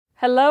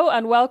Hello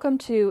and welcome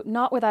to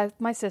Not Without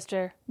My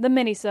Sister, the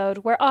Minisode,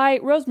 where I,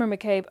 Rosemary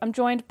McCabe, am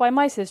joined by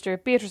my sister,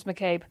 Beatrice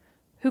McCabe,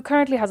 who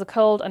currently has a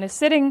cold and is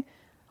sitting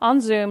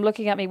on Zoom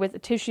looking at me with a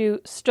tissue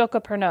stuck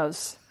up her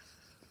nose.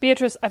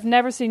 Beatrice, I've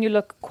never seen you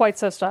look quite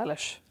so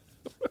stylish.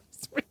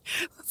 That's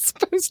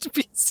supposed to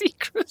be a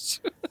secret.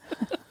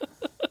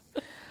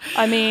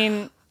 I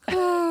mean,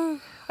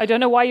 I don't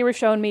know why you were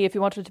showing me if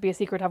you wanted it to be a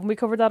secret. Haven't we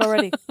covered that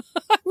already?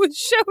 I was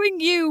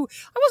showing you.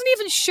 I wasn't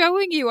even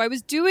showing you. I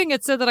was doing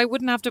it so that I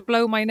wouldn't have to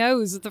blow my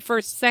nose at the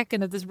first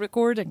second of this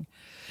recording.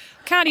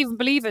 Can't even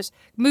believe it.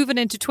 Moving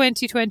into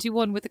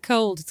 2021 with a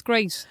cold. It's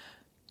great.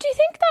 Do you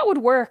think that would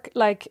work?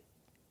 Like,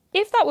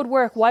 if that would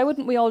work, why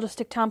wouldn't we all just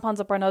stick tampons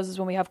up our noses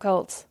when we have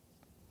colds?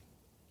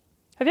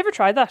 Have you ever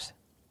tried that?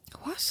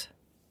 What?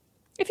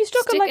 If you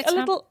stuck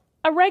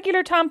a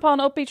regular tampon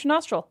up each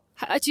nostril.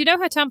 Do you know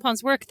how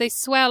tampons work? They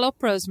swell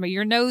up, Rosemary.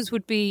 Your nose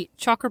would be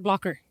chocker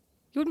blocker.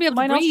 You wouldn't be able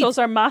to breathe. My nostrils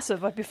are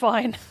massive. I'd be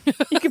fine.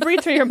 You can breathe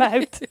through your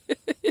mouth.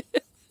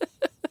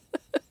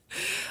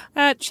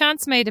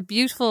 Chance made a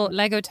beautiful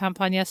Lego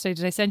tampon yesterday.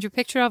 Did I send you a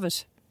picture of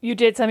it? You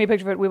did send me a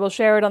picture of it. We will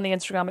share it on the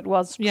Instagram. It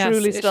was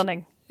truly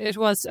stunning. It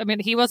was. I mean,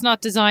 he was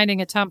not designing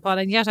a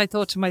tampon, and yet I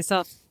thought to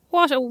myself,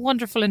 what a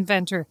wonderful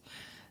inventor.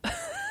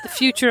 The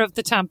future of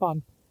the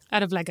tampon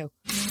out of Lego.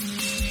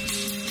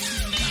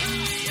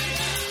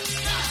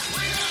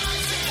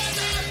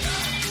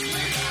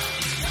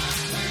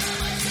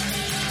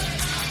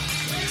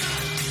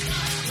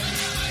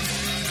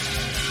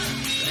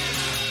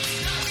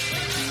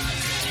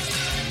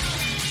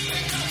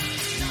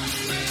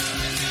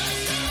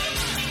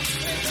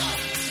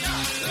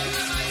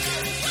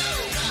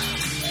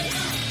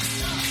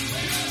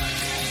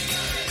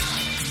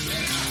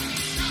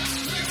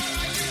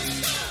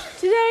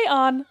 Today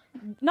on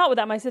Not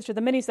Without My Sister,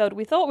 the Minisode,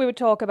 we thought we would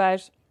talk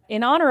about,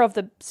 in honour of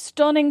the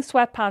stunning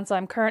sweatpants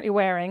I'm currently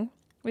wearing,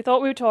 we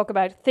thought we would talk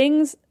about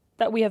things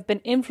that we have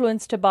been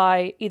influenced to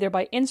buy either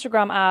by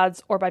Instagram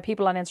ads or by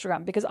people on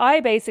Instagram. Because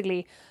I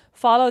basically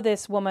follow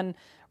this woman,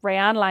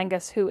 Rayanne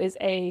Langus, who is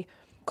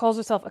calls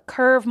herself a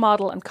curve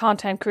model and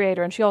content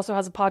creator. And she also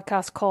has a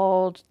podcast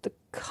called The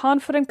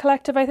Confident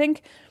Collective, I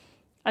think.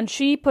 And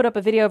she put up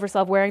a video of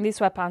herself wearing these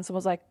sweatpants and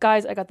was like,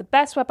 guys, I got the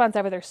best sweatpants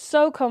ever. They're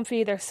so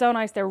comfy. They're so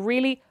nice. They're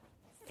really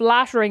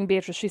flattering,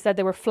 Beatrice. She said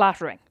they were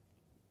flattering.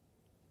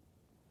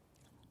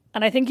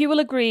 And I think you will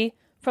agree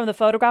from the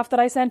photograph that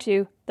I sent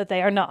you that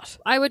they are not.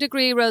 I would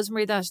agree,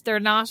 Rosemary, that they're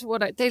not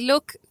they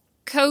look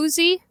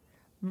cozy,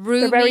 roomy.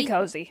 They're very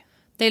cozy.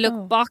 They look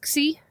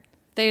boxy.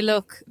 They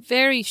look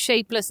very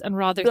shapeless and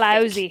rather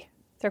blousy. Thick.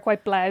 They're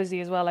quite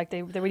blousy as well. Like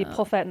they really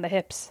puff out in the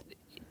hips.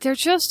 They're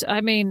just,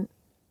 I mean...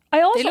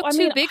 they look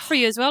too big for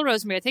you as well,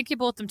 Rosemary. I think you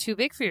bought them too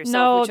big for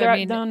yourself.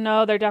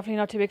 No, they're definitely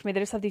not too big for me.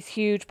 They just have these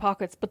huge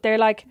pockets. But they're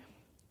like,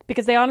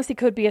 because they honestly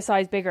could be a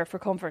size bigger for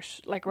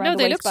comfort, like around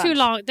the waistband. No, they look too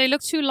long. They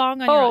look too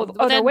long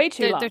on they're way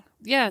too long.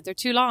 They're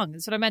too long.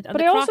 That's what I meant. And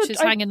but the crotch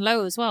is hanging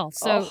low as well.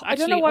 So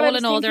actually, all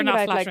in all, they're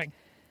not flattering.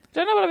 I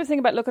don't know what I was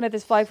thinking about looking at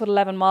this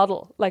 5'11"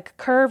 model, like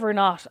curve or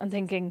not, and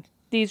thinking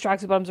these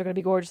tracksuit bottoms are going to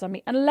be gorgeous on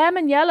me. And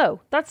lemon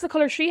yellow. That's the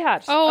colour she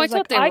had. Oh, I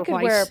thought they were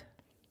white.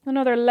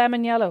 They're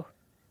lemon yellow.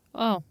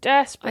 Oh,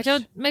 desperate.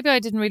 Maybe I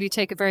didn't really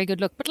take a very good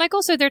look. But like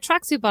also they're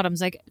tracksuit bottoms.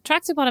 Like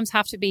tracksuit bottoms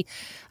have to be,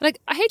 like,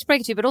 I hate to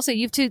break it to you, but also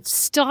you have to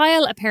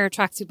style a pair of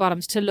tracksuit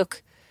bottoms to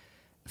look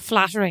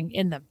flattering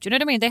in them. Do you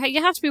know what I mean?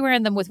 You have to be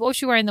wearing them with, what was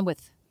she wearing them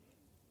with?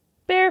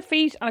 Bare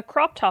feet and a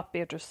crop top,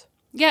 Beatrice.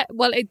 Yeah,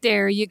 well,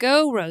 there you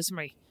go,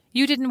 Rosemary.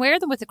 You didn't wear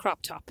them with a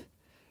crop top.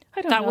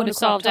 I don't know. That would have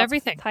solved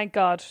everything. Thank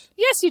God.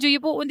 Yes, you do. You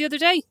bought one the other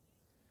day.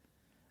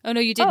 Oh, no,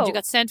 you didn't. You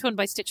got sent one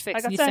by Stitch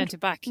Fix and you sent it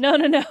back.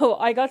 No.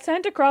 I got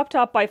sent a crop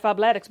top by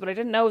Fabletics, but I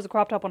didn't know it was a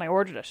crop top when I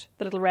ordered it.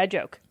 The little red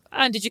joke.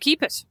 And did you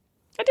keep it?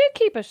 I did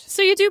keep it.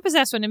 So you do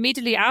possess one.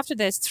 Immediately after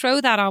this, throw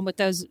that on with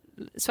those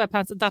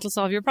sweatpants and that'll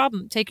solve your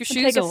problem. Take your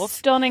shoes off. Take a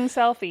stunning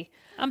selfie.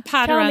 And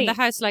pad around the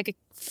house like a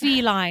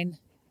feline.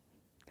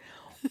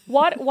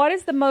 What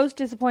is the most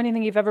disappointing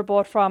thing you've ever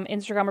bought from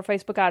Instagram or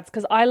Facebook ads?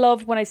 Because I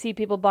love when I see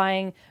people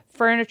buying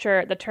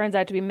furniture that turns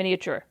out to be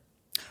miniature.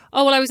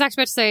 Oh, well, I was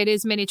actually about to say it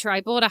is miniature.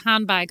 I bought a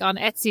handbag on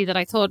Etsy that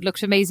I thought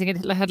looked amazing.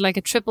 It had like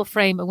a triple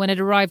frame, and when it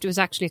arrived, it was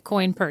actually a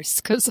coin purse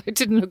because I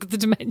didn't look at the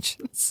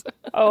dimensions.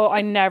 Oh,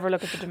 I never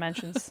look at the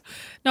dimensions.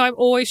 No, I'm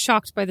always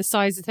shocked by the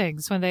size of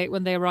things when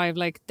they arrive.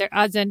 Like, they're,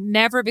 as in,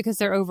 never because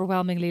they're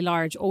overwhelmingly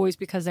large, always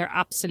because they're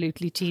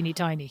absolutely teeny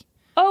tiny.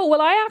 Oh,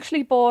 well, I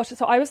actually bought...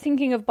 So I was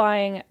thinking of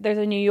buying... There's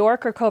a New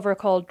Yorker cover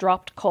called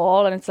Dropped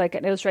Call, and it's like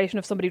an illustration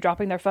of somebody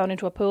dropping their phone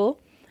into a pool.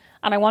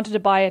 And I wanted to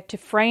buy it to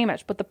frame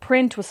it, but the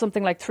print was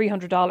something like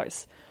 $300.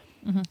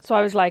 Mm-hmm. So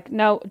I was like,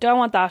 no, don't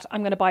want that.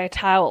 I'm going to buy a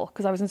towel,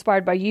 because I was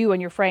inspired by you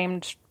and your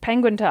framed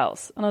penguin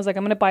towels. And I was like,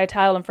 I'm going to buy a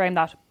towel and frame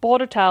that.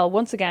 Bought a towel.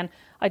 Once again,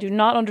 I do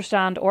not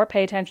understand or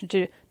pay attention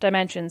to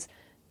dimensions.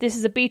 This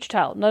is a beach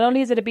towel. Not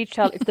only is it a beach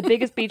towel, it's the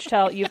biggest beach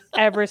towel you've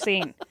ever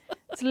seen.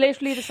 It's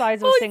literally the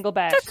size of a single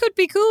bed. That could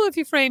be cool if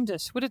you framed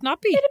it. Would it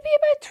not be? It'd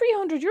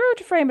be about €300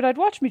 to frame it. I'd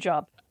watch me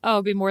job. Oh,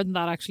 it'd be more than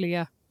that, actually,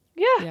 yeah.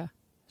 Yeah.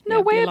 No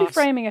way I'd be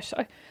framing it.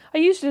 I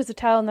used it as a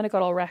towel and then it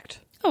got all wrecked.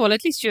 Oh, well,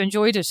 at least you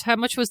enjoyed it. How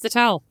much was the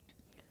towel?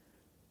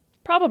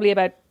 Probably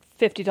about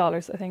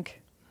 $50, I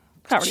think.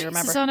 Can't really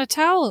remember. Jesus, on a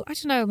towel. I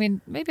don't know. I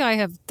mean, maybe I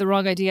have the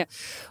wrong idea.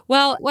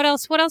 Well, what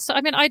else? What else? I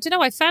mean, I don't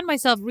know. I found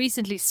myself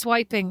recently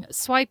swiping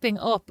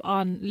up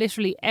on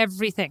literally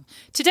everything.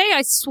 Today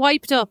I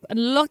swiped up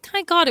and look,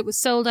 thank God it was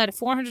sold out, a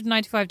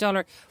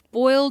 $495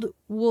 boiled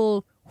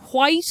wool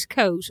white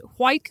coat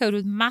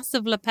with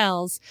massive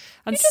lapels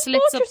and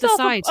slits up the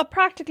side. A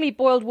practically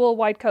boiled wool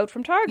white coat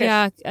from Target.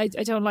 Yeah, I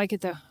don't like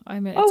it though. I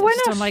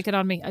just don't like it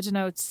on me. I don't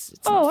know. It's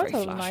not very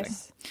flattering.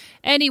 Nice.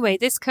 Anyway,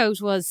 this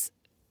coat was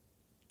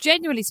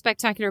genuinely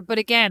spectacular, but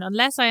again,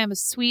 unless I am a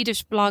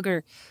Swedish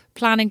blogger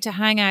planning to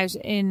hang out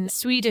in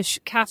Swedish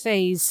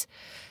cafes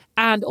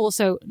and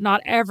also not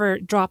ever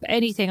drop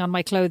anything on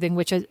my clothing,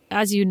 which,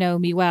 as you know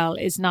me well,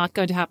 is not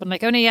going to happen.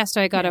 Like only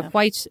yesterday I got a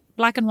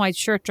black and white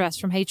shirt dress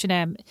from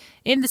H&M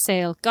in the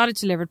sale, got it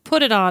delivered,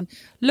 put it on,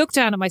 looked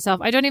down at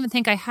myself. I don't even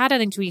think I had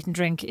anything to eat and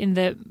drink in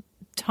the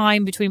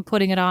time between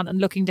putting it on and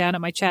looking down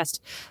at my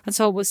chest, and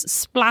so it was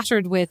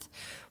splattered with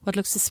what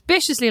looked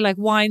suspiciously like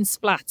wine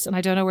splats, and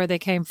I don't know where they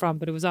came from,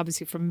 but it was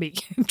obviously from me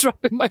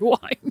dropping my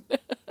wine.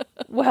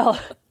 Well,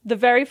 the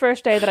very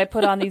first day that I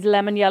put on these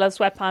lemon yellow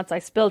sweatpants, I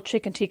spilled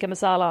chicken tikka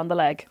masala on the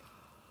leg.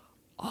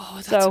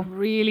 Oh, that's a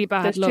really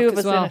bad look. There's two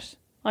of us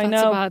in it. I know.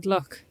 That's a bad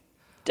look.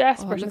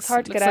 Desperate. It's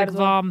hard to get out of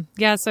vom.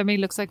 Yes, I mean,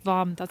 looks like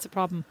vom. That's a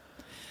problem.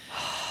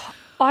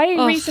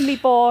 I recently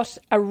bought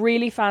a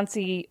really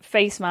fancy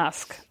face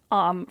mask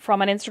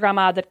from an Instagram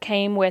ad that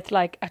came with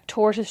like a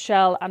tortoise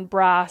shell and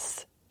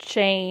brass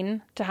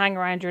chain to hang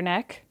around your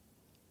neck.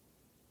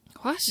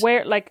 What?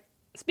 Where, like,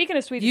 speaking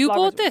of Swedish bloggers,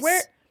 bought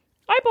this?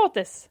 I bought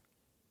this.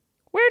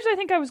 Where did I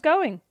think I was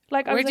going?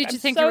 Like, where did you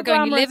think you were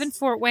going? You live in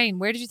Fort Wayne.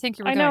 Where did you think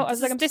you were going? I know. I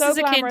was like, this is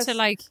akin to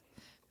like.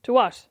 To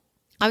what?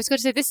 I was going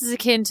to say this is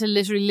akin to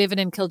literally living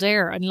in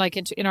Kildare and like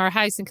in our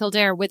house in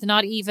Kildare with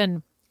not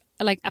even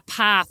like a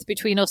path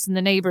between us and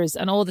the neighbours,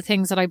 and all the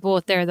things that I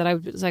bought there that I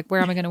was like,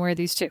 where am I going to wear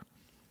these to?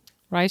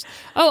 Right.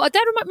 Oh,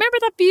 remember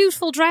that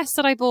beautiful dress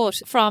that I bought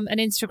from an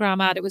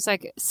Instagram ad? It was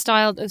like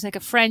styled. It was like a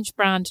French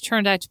brand.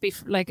 Turned out to be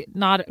like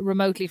not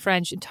remotely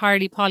French,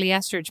 entirely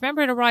polyester. Do you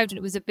remember it arrived and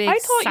it was a big I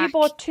thought sack. You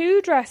bought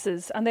two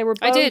dresses and they were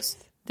both. I did.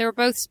 They were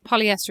both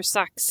polyester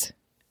sacks.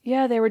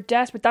 Yeah, they were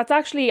desperate. That's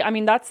actually, I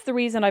mean, that's the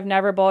reason I've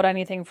never bought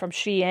anything from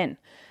Shein,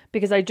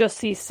 because I just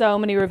see so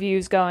many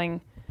reviews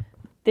going,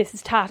 this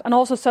is tat. And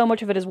also so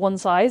much of it is one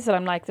size that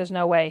I'm like, there's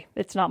no way.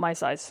 It's not my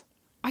size.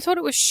 I thought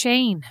it was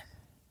Shane.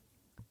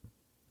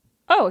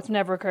 Oh, it's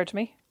never occurred to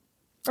me.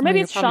 Or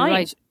maybe it's Shine.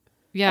 Right.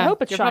 Yeah, I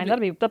hope it's Shine.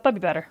 That'd be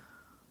better.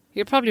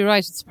 You're probably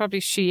right. It's probably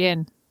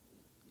Shein.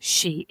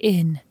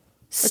 Shein.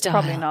 Style. It's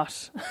probably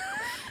not.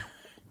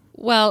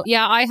 Well,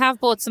 yeah, I have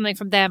bought something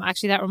from them.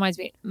 Actually, that reminds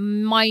me.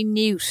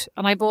 Minute.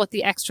 And I bought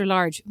the extra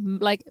large.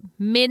 Like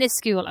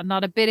minuscule and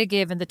not a bit of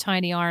give in the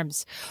tiny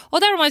arms. Oh,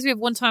 that reminds me of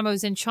one time I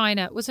was in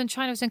China. I was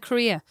in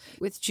Korea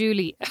with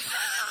Julie.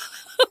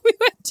 We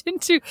went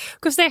into,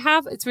 because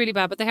it's really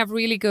bad, but they have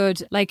really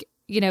good, like,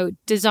 you know,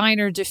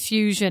 designer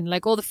diffusion,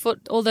 like all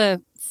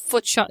the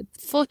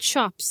shoe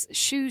shops.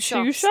 Shoe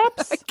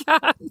shops? I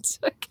can't.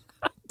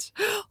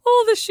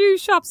 All the shoe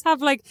shops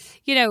have, like,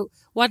 you know,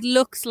 what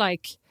looks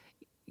like,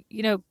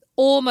 you know,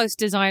 almost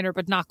designer,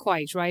 but not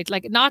quite, right?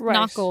 Like not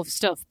knockoff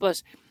stuff,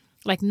 but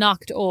like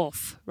knocked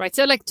off, right?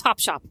 So like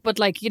Topshop, but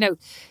like, you know,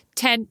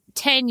 10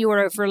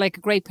 euro for like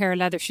a great pair of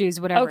leather shoes,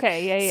 whatever.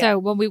 Okay, yeah. So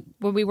when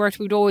we worked,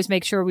 we'd always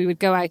make sure we would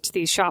go out to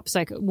these shops.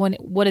 Like one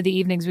of the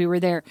evenings we were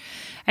there.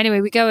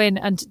 Anyway, we go in,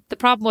 and the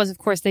problem was, of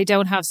course, they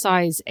don't have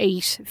size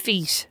 8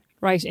 feet,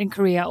 right? In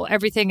Korea,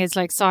 everything is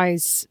like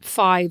size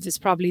 5 is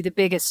probably the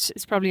biggest.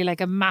 It's probably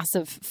like a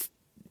massive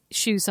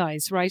shoe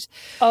size, right?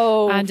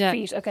 Oh, and,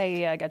 feet.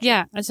 Okay, yeah, I get you.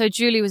 Yeah, and so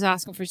Julie was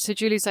asking so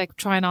Julie's like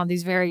trying on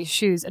these various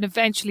shoes, and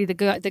eventually the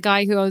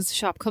guy who owns the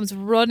shop comes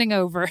running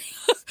over,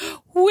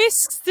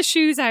 whisks the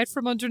shoes out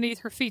from underneath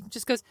her feet and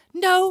just goes,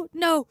 no,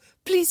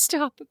 please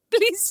stop,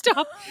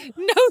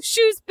 no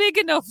shoes big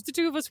enough. The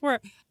two of us were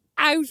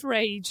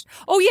outraged.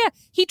 Oh yeah,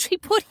 he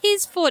put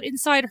his foot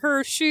inside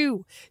her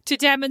shoe to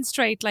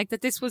demonstrate like that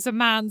this was a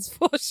man's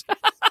foot.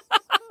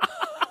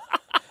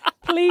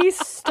 Please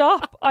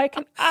stop. I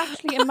can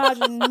actually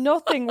imagine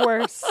nothing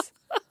worse.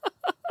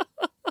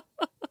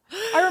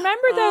 I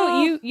remember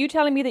though you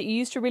telling me that you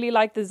used to really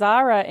like the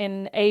Zara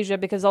in Asia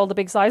because all the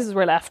big sizes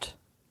were left.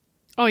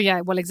 Oh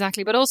yeah, well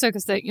exactly, but also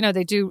because they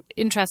do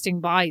interesting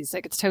buys.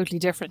 Like it's totally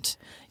different.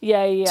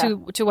 Yeah.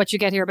 To what you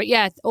get here, but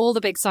yeah, all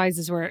the big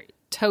sizes were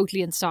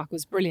totally in stock. It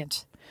was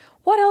brilliant.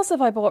 What else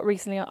have I bought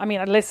recently? I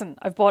mean, listen,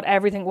 I've bought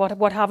everything.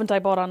 What haven't I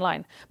bought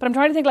online? But I'm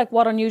trying to think like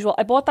what unusual.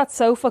 I bought that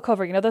sofa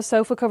cover. You know, those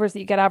sofa covers that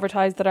you get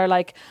advertised that are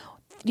like,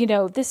 you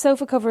know, this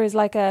sofa cover is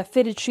like a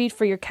fitted sheet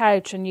for your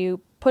couch, and you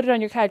put it on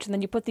your couch and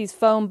then you put these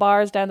foam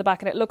bars down the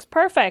back and it looks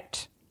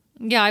perfect.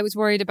 Yeah, I was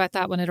worried about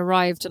that when it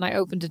arrived and I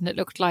opened it and it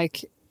looked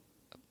like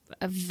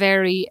a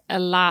very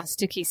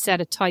elasticy set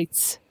of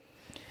tights.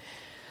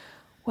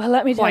 Well,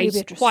 let me tell you,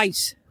 Beatrice.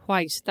 White.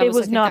 quite. It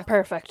was not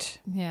perfect.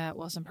 Yeah, it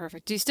wasn't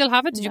perfect. Do you still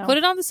have it? Did you No. put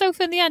it on the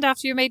sofa in the end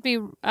after you made me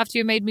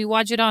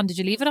wodge it on? Did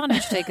you leave it on or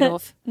did you take it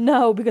off?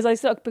 No, because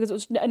it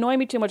was annoying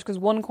me too much because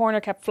one corner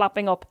kept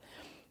flapping up.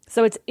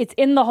 So it's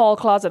in the hall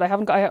closet.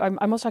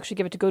 I must actually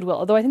give it to Goodwill.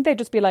 Although I think they'd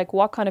just be like,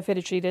 what kind of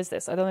fitted sheet is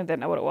this? I don't think they'd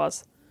know what it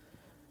was.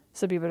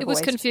 So it'd be a bit of a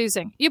waste.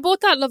 Confusing. You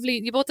bought those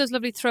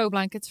lovely throw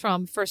blankets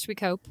from First We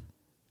Cope.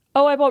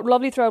 Oh, I bought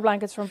lovely throw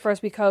blankets from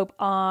First We Cope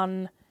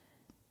on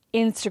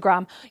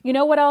Instagram. You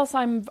know what else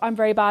I'm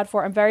very bad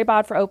for? I'm very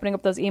bad for opening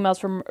up those emails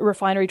from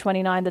Refinery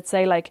 29 that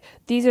say like,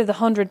 these are the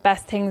 100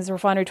 best things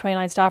Refinery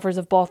 29 staffers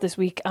have bought this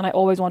week, and I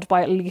always want to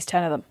buy at least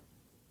 10 of them.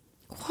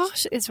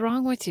 What is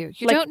wrong with you?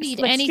 You like, don't need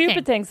like anything.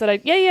 Stupid things that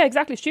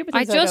exactly. Stupid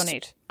things I don't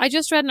need. I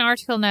just read an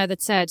article now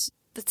that said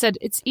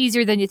it's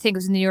easier than you think. It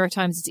was in the New York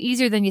Times. It's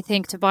easier than you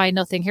think to buy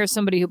nothing. Here's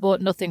somebody who bought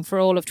nothing for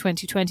all of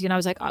 2020. And I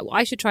was like,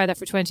 I should try that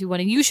for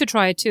 21. And you should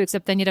try it too,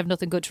 except then you'd have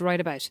nothing good to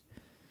write about.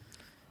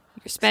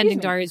 Your spending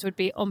diaries would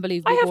be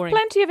unbelievably boring. I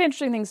have plenty of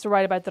interesting things to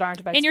write about that aren't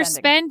about in spending. your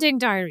spending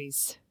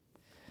diaries.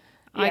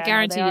 Yeah, I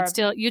guarantee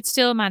you'd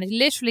still manage.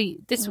 Literally,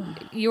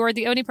 you're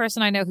the only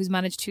person I know who's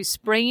managed to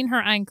sprain her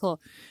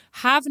ankle,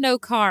 have no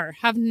car,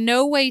 have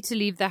no way to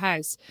leave the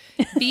house,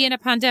 be in a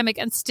pandemic,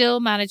 and still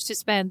manage to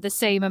spend the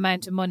same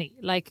amount of money.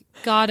 Like,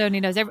 God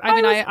only knows.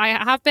 I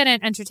have been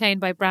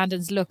entertained by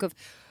Brandon's look of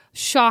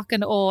shock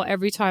and awe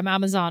every time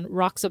Amazon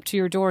rocks up to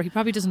your door. He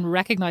probably doesn't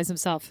recognise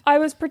himself. I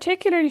was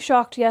particularly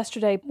shocked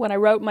yesterday when I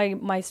wrote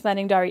my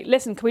spending diary.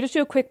 Listen, can we just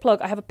do a quick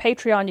plug? I have a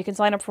Patreon. You can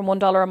sign up for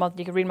 $1 a month.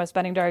 You can read my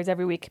spending diaries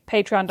every week.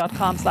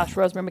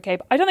 Patreon.com/Rosemary McCabe.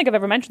 I don't think I've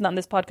ever mentioned that on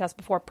this podcast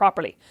before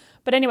properly.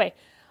 But anyway,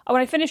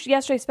 when I finished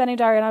yesterday's spending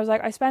diary and I was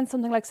like, I spent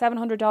something like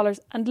 $700,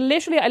 and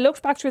literally I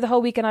looked back through the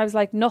whole week and I was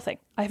like, nothing.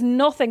 I have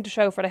nothing to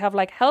show for it. I have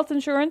like health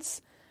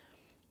insurance,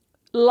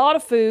 a lot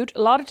of food,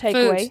 a lot of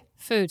takeaway.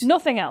 Food.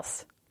 Nothing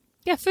else.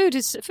 Yeah, food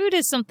is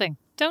something.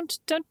 Don't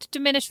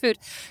diminish food.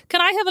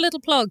 Can I have a little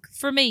plug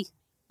for me?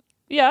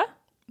 Yeah.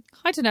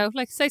 I don't know,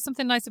 like say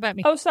something nice about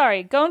me. Oh,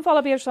 sorry. Go and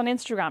follow Beatrice on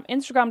Instagram.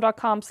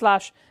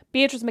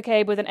 Instagram.com/Beatrice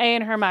McCabe with an A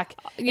in her Mac.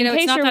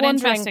 It's not that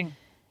interesting.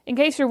 In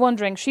case you're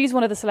wondering, she's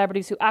one of the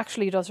celebrities who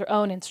actually does her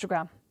own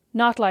Instagram.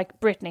 Not like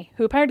Britney,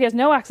 who apparently has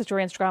no access to her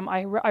Instagram.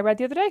 I read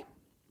the other day.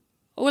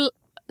 Well,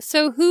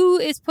 so who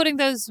is putting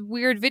those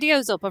weird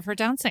videos up of her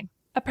dancing?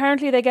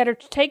 Apparently they get her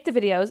to take the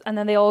videos and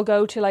then they all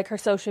go to like her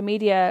social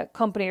media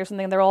company or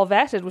something and they're all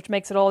vetted, which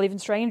makes it all even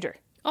stranger.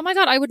 Oh my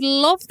God, I would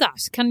love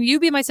that. Can you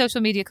be my social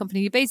media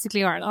company? You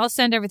basically are. And I'll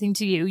send everything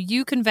to you.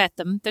 You can vet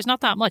them. There's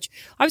not that much.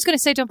 I was going to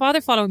say, don't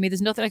bother following me.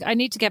 There's nothing. Like, I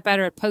need to get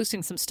better at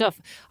posting some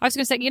stuff. I was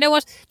going to say, you know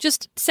what?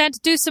 Just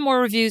do some more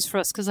reviews for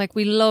us because like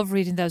we love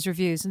reading those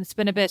reviews. And it's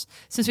been a bit,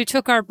 since we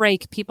took our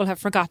break, people have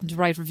forgotten to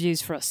write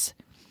reviews for us.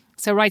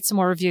 So write some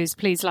more reviews,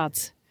 please,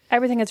 lads.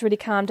 Everything has really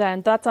calmed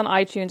down. That's on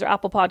iTunes or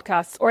Apple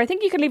Podcasts. Or I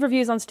think you can leave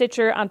reviews on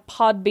Stitcher and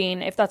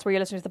Podbean if that's where you're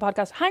listening to the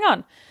podcast. Hang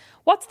on.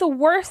 What's the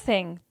worst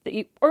thing that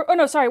you...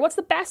 what's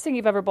the best thing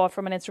you've ever bought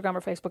from an Instagram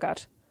or Facebook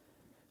ad?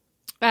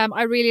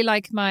 I really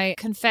like my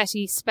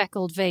confetti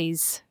speckled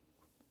vase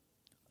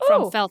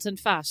from Felt and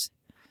Fat,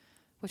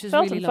 which is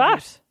really lovely. Felt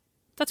and Fat?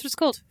 That's what it's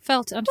called.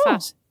 Felt and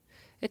Fat.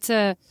 It's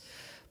a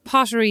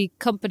pottery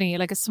company,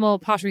 like a small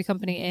pottery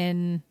company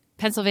in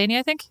Pennsylvania,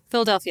 I think.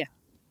 Philadelphia.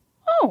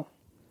 Oh.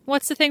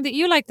 What's the thing that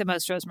you like the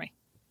most, Rosemary?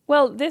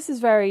 Well, this is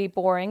very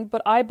boring,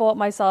 but I bought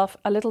myself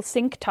a little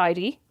sink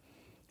tidy.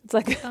 It's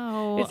like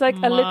a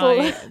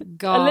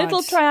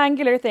little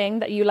triangular thing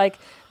that you like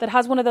that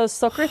has one of those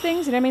sucker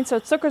things, you know what I mean? So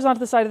it suckers onto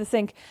the side of the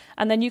sink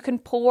and then you can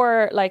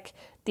pour like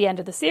the end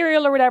of the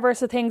cereal or whatever,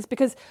 so things,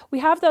 because we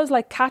have those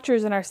like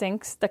catchers in our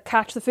sinks that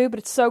catch the food, but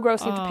it's so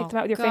gross you have to pick them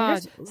out with your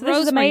fingers. So this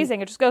is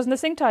amazing. It just goes in the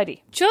sink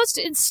tidy. Just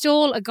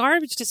install a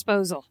garbage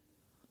disposal.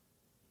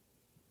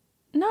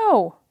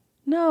 No.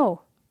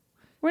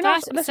 We're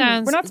not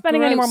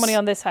spending any more money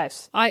on this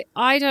house.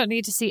 I don't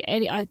need to see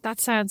any.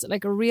 That sounds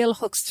like a real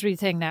Huxley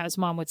thing now, as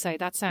Mom would say.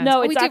 That sounds.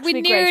 No, it's actually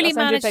we nearly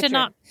managed to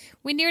not.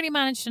 We nearly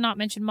managed to not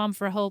mention Mom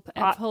for a whole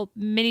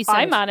mini.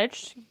 I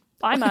managed.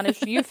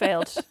 You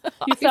failed.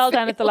 You fell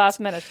down at the last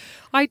minute.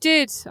 I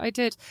did.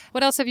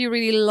 What else have you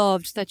really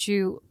loved that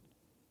you?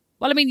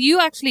 Well, I mean, you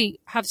actually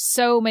have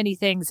so many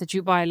things that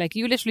you buy. Like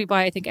you literally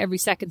buy, I think, every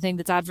second thing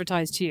that's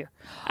advertised to you.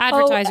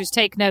 Advertisers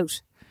take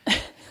note.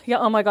 Yeah,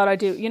 oh my God, I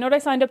do. You know what I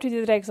signed up to the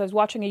other day because I was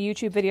watching a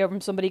YouTube video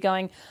from somebody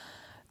going,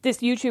 this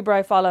YouTuber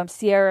I follow,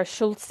 Sierra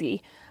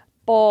Schultze,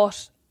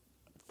 bought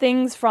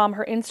things from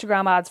her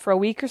Instagram ads for a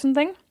week or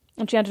something.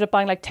 And she ended up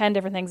buying like 10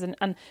 different things.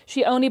 And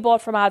she only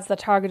bought from ads that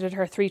targeted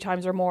her 3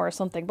 times or more or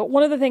something. But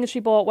one of the things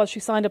she bought was she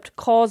signed up to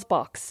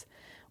CauseBox,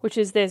 which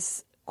is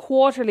this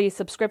quarterly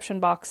subscription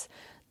box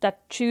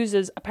that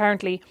chooses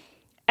apparently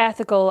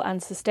ethical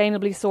and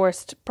sustainably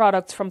sourced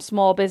products from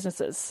small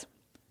businesses.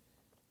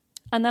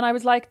 And then I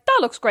was like, that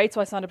looks great.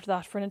 So I signed up to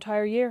that for an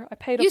entire year. I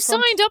paid up. You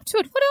signed up to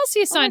it? What else are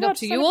you signed up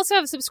to? You also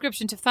have a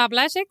subscription to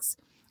Fabletics,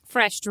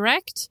 Fresh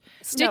Direct,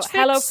 Stitch Fix.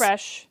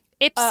 HelloFresh.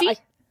 Ipsy?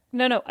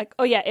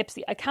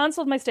 Ipsy. I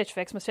cancelled my Stitch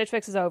Fix. My Stitch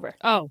Fix is over.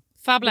 Oh,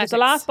 Fabletics. The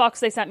last box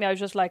they sent me, I was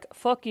just like,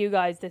 fuck you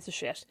guys, this is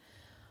shit.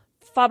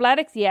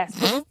 Fabletics,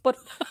 yes. But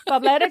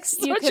Fabletics,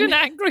 you Such can... an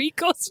angry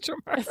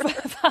customer.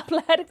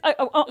 Fabletics,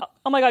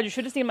 oh my God, you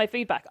should have seen my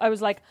feedback. I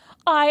was like,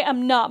 I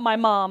am not my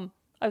mom.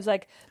 I was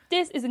like,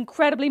 this is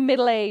incredibly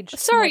middle-aged.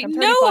 Sorry, I'm like,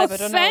 no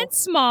 35,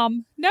 offense,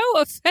 Mom. No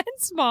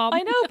offense, Mom.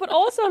 I know, but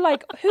also,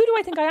 like, who do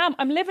I think I am?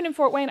 I'm living in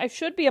Fort Wayne. I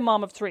should be a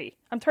mom of 3.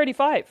 I'm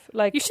 35.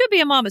 Like, You should be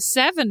a mom of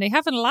 7. They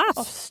haven't laughed.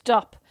 oh,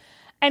 stop.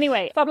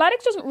 Anyway,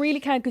 Fabletics doesn't really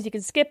count because you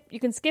can skip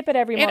it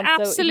every month. It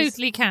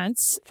absolutely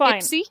counts.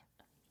 Fine.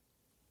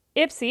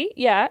 Ipsy.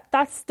 Yeah,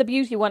 that's the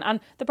beauty one.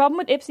 And the problem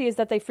with Ipsy is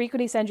that they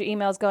frequently send you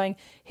emails going,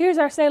 here's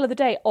our sale of the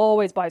day.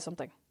 Always buy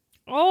something.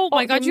 Oh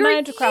my God, the you're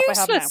amount of crap I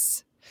have now.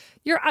 useless.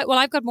 Well,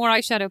 I've got more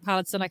eyeshadow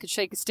palettes than I could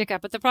shake a stick at.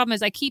 But the problem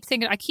is,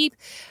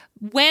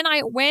 when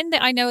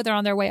I know they're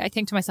on their way, I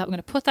think to myself, I'm going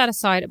to put that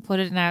aside and put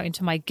it now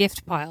into my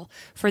gift pile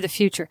for the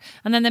future.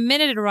 And then the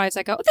minute it arrives,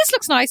 I go, oh, this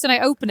looks nice, and I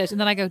open it, and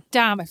then I go,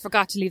 damn, I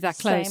forgot to leave that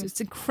closed. Same.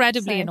 It's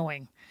incredibly Same.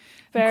 annoying.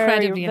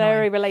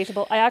 Very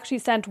relatable. I actually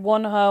sent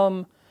one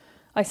home.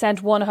 I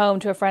sent one home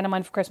to a friend of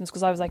mine for Christmas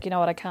because I was like, you know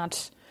what, I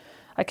can't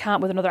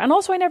with another. And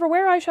also, I never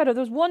wear eyeshadow.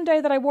 There was one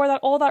day that I wore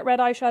all that red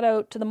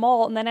eyeshadow to the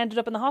mall and then ended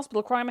up in the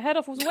hospital crying my head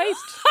off. It was a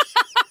waste.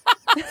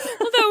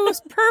 Although it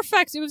was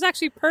perfect. It was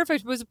actually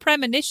perfect. It was a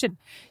premonition.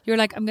 You're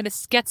like, I'm going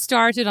to get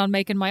started on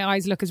making my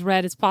eyes look as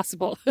red as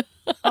possible.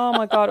 Oh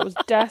my God, it was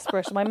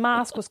desperate. My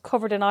mask was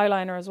covered in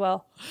eyeliner as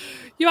well.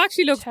 You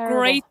actually looked Terrible.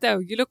 great, though.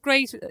 You look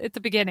great at the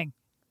beginning.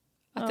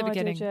 I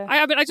did, yeah.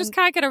 I just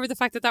can't get over the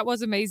fact that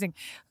was amazing.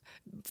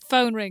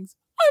 Phone rings.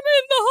 I'm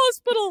in the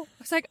hospital. I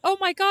was like, oh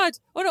my God.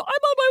 Oh no, I'm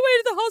on my way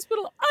to the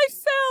hospital. I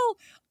fell.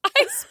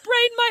 I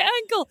sprained my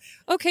ankle.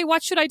 Okay,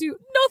 what should I do?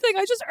 Nothing.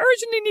 I just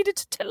urgently needed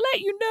to let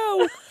you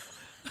know.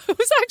 It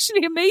was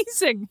actually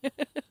amazing.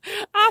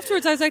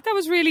 Afterwards, I was like, that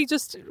was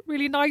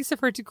really nice of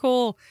her to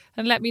call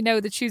and let me know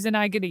that she's in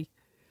agony.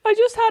 I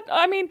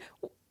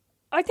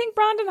think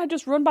Brandon had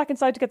just run back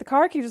inside to get the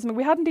car keys.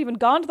 We hadn't even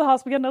gone to the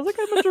hospital yet. And I was like,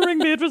 I'm going to ring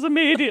Beatrice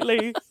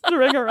immediately. To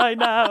ring her right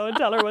now and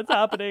tell her what's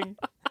happening.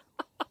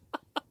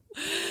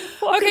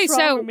 Okay,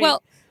 so,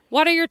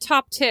 what are your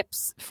top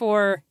tips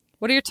for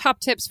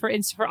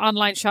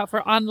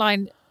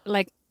online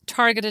like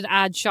targeted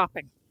ad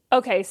shopping?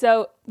 Okay,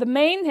 so the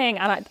main thing,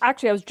 and I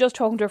was just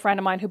talking to a friend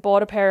of mine who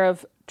bought a pair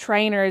of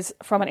trainers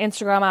from an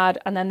Instagram ad,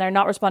 and then they're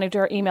not responding to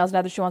her emails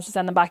now that she wants to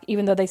send them back,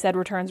 even though they said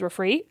returns were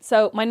free.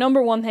 So my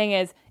number one thing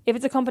is, if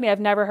it's a company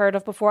I've never heard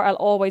of before, I'll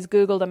always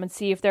Google them and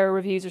see if there are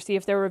reviews, or see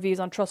if there are reviews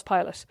on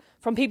Trustpilot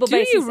from people. Do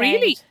you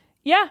really?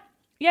 Yeah.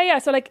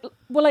 So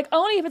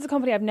only if it's a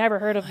company I've never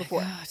heard of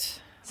before. God.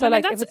 So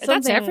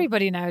that's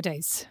everybody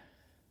nowadays.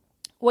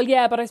 Well,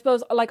 yeah, but I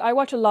suppose, I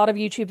watch a lot of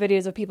YouTube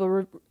videos of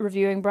people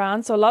reviewing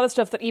brands. So a lot of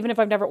stuff that even if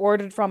I've never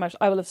ordered from it,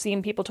 I will have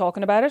seen people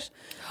talking about it.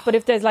 But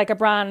if there's a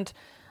brand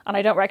and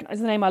I don't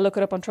recognize the name, I look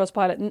it up on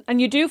Trustpilot. And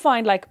you do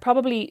find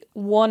probably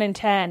 1 in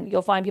 10,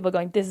 you'll find people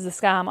going, this is a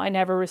scam. I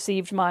never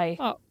received my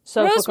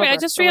sofa Rosemary, cover, I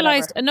just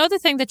realised another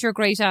thing that you're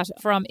great at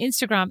from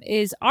Instagram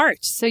is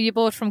art. So you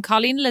bought from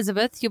Colleen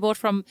Elizabeth, you bought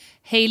from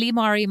Hayley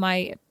Murray,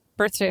 my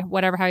birthday,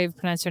 whatever, how you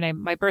pronounce her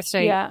name, my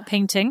birthday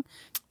painting.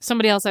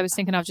 Somebody else I was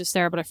thinking of just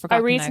there, but I forgot. I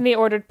recently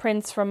ordered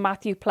prints from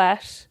Matthew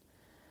Plett,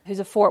 who's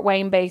a Fort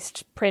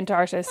Wayne-based print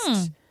artist.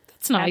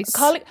 That's nice.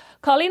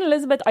 Colleen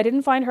Elizabeth, I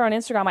didn't find her on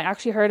Instagram. I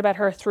actually heard about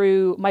her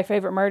through My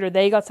Favourite Murder.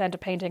 They got sent a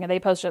painting and they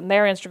posted it on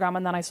their Instagram,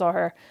 and then I saw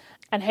her.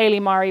 And Hayley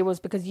Murray was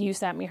because you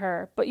sent me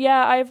her. But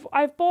yeah,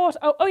 I've bought.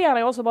 Oh yeah, and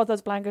I also bought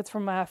those blankets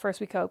from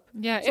First We Cope.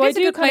 Yeah, so it is I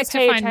do a good kind place of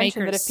pay to find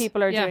attention makers. that if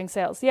people are doing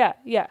sales. Yeah.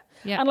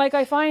 And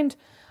I find,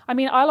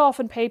 I'll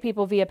often pay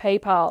people via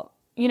PayPal.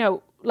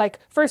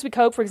 First We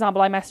Cope, for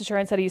example, I messaged her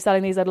and said, are you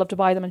selling these? I'd love to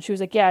buy them. And she was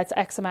like, yeah, it's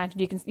X amount.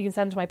 And you can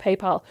send it to my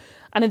PayPal.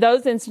 And in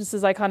those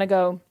instances, I kind of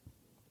go,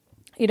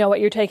 you know what,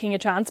 you're taking a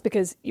chance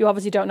because you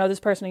obviously don't know this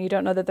person and you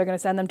don't know that they're going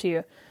to send them to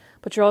you.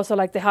 But you're also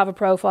they have a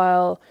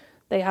profile.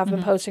 They have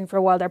been posting for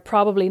a while. They're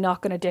probably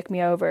not going to dick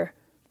me over.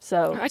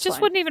 So it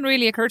just wouldn't even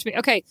really occur to me.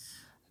 Okay,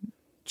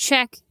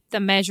 check the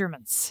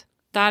measurements.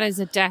 That is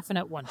a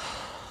definite one,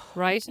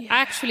 right? Yeah.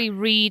 Actually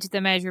read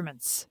the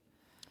measurements.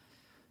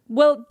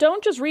 Well,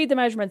 don't just read the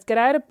measurements. Get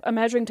out a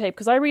measuring tape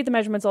because I read the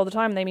measurements all the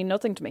time and they mean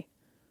nothing to me.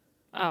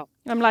 Oh.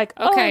 I'm like,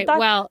 okay,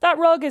 that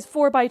rug is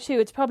 4x2.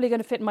 It's probably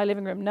going to fit in my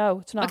living room. No,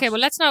 it's not. Okay, well,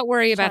 let's not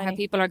worry about how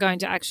people are going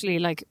to actually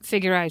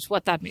figure out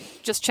what that means.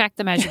 Just check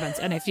the measurements.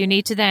 And if you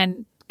need to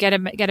then get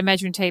a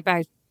measuring tape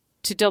out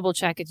to double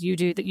check it, you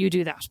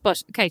do that.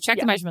 But okay, check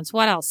the measurements.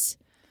 What else?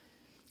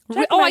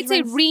 I'd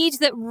say read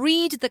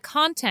the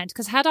content,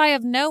 because had I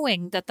have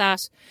knowing that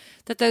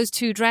those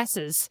two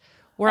dresses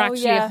were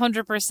actually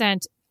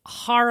 100%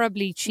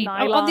 horribly cheap.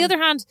 Nylon. On the other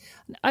hand,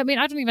 I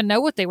don't even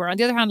know what they were. On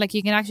the other hand,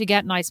 you can actually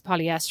get nice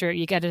polyester.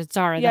 You get it at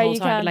Zara the whole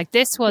time. But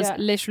this was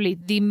literally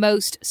the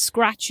most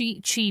scratchy,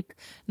 cheap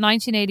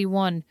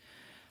 1981,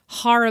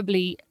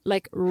 horribly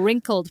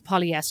wrinkled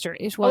polyester.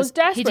 It was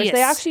desperate. Hideous.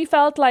 They actually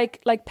felt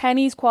like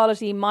pennies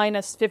quality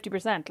minus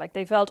 50%.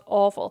 They felt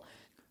awful.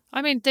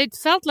 They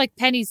felt like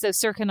pennies though,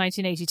 circa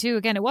 1982.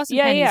 Again, it wasn't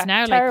pennies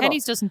now. Terrible.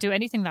 Pennies doesn't do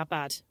anything that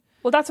bad.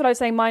 Well, that's what I was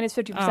saying, minus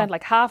 50%,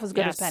 like half as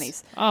good as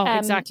pennies. Oh,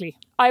 exactly.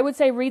 I would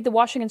say read the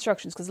washing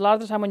instructions, because a lot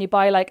of the time when you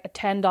buy like a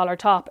 $10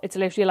 top, it's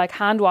literally like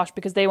hand wash,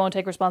 because they won't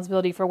take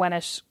responsibility for when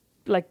it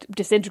like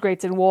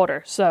disintegrates in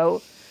water.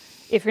 So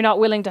if you're not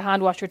willing to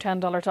hand wash your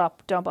 $10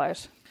 top, don't buy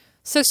it.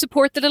 So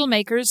support the little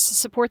makers,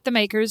 support the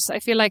makers. I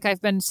feel like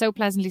I've been so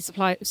pleasantly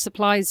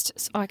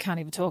surprised. I can't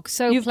even talk.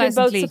 You've been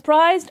both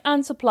surprised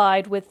and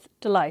supplied with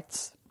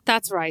delights.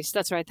 That's right.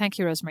 Thank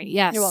you, Rosemary.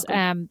 Yes. You're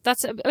welcome.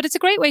 But it's a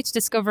great way to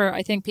discover,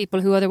 I think,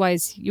 people who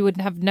otherwise you would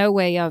have no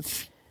way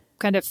of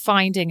kind of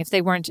finding if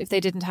they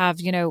didn't have,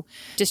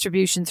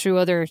 distribution through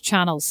other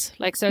channels.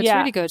 Like, so it's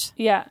really good.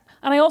 Yeah.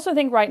 And I also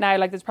think right now,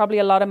 like, there's probably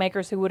a lot of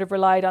makers who would have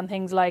relied on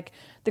things like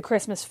the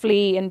Christmas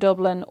Flea in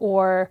Dublin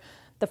or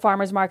the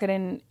farmers market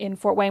in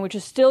Fort Wayne, which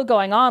is still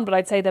going on, but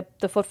I'd say that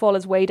the footfall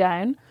is way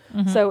down.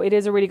 Mm-hmm. So it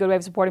is a really good way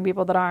of supporting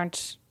people that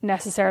aren't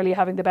necessarily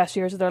having the best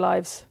years of their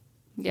lives.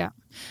 Yeah.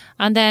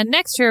 And then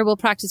next year we'll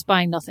practice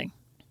buying nothing.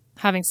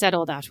 Having said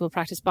all that, we'll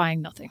practice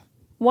buying nothing.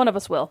 One of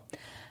us will.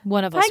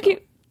 Thank you.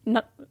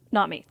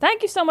 Not me.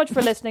 Thank you so much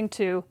for listening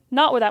to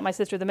Not Without My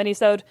Sister, the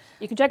Minisode.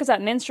 You can check us out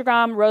on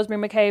Instagram,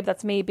 Rosemary McCabe,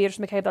 that's me, Beatrice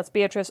McCabe, that's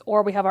Beatrice,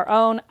 or we have our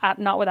own at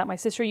Not Without My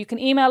Sister. You can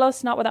email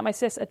us,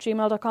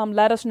 notwithoutmysis@gmail.com.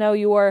 Let us know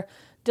your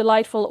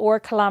delightful or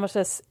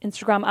calamitous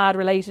Instagram ad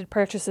related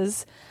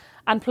purchases.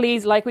 And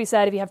please, like we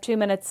said, if you have 2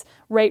 minutes,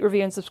 rate,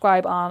 review and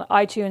subscribe on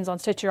iTunes, on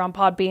Stitcher, on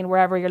Podbean,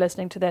 wherever you're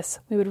listening to this.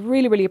 We would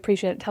really, really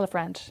appreciate it. Tell a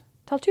friend.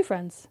 Tell 2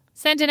 friends.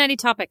 Send in any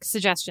topic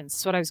suggestions,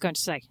 is what I was going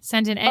to say.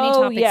 Send in any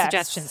topic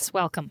suggestions.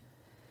 Welcome.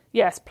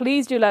 Yes,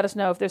 please do let us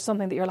know if there's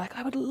something that you're like,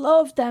 I would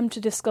love them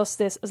to discuss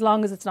this, as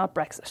long as it's not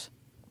Brexit.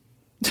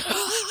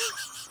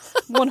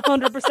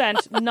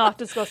 100% not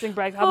discussing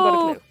Brexit. Haven't got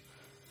a clue.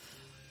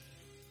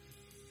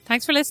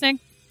 Thanks for listening.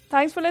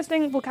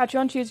 We'll catch you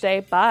on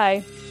Tuesday.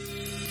 Bye.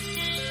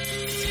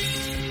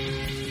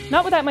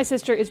 Not Without My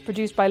Sister is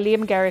produced by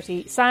Liam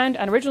Garrity, sound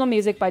and original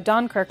music by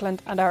Don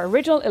Kirkland, and our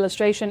original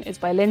illustration is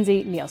by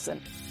Lindsay Nielsen.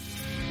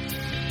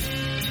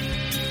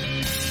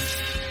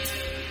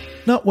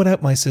 Not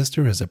Without My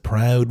Sister is a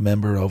proud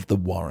member of The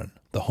Warren,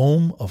 the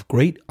home of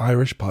great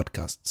Irish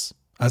podcasts,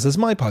 as is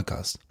my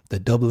podcast, the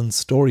Dublin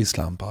Story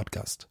Slam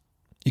podcast.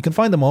 You can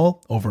find them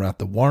all over at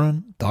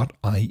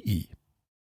thewarren.ie.